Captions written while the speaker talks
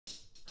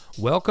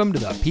Welcome to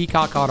the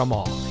Peacock Auto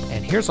Mall,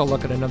 and here's a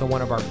look at another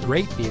one of our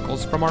great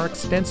vehicles from our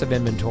extensive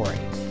inventory.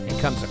 It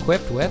comes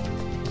equipped with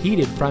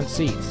heated front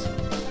seats,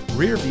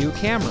 rear view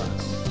camera,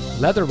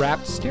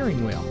 leather-wrapped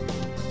steering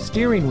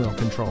wheel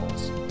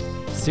controls,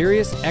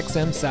 Sirius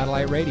XM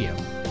satellite radio,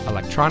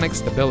 electronic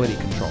stability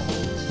control,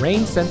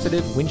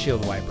 rain-sensitive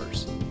windshield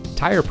wipers,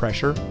 tire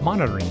pressure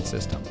monitoring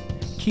system,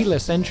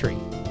 keyless entry,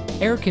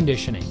 air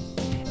conditioning,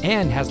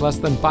 and has less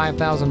than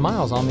 5,000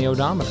 miles on the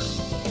odometer.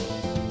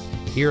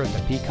 Here at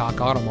the Peacock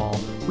Auto Mall,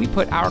 we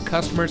put our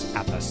customers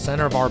at the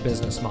center of our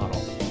business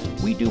model.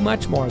 We do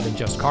much more than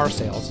just car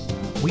sales.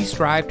 We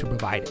strive to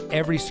provide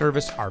every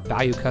service our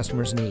value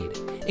customers need,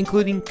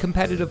 including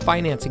competitive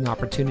financing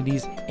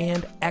opportunities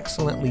and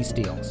excellent lease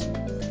deals.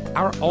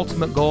 Our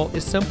ultimate goal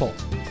is simple: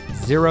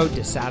 zero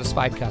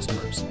dissatisfied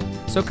customers.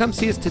 So come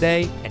see us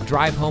today and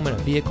drive home in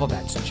a vehicle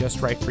that's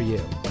just right for you.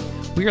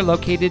 We are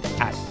located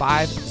at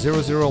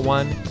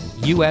 5001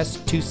 US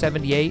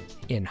 278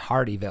 in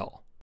Hardeeville.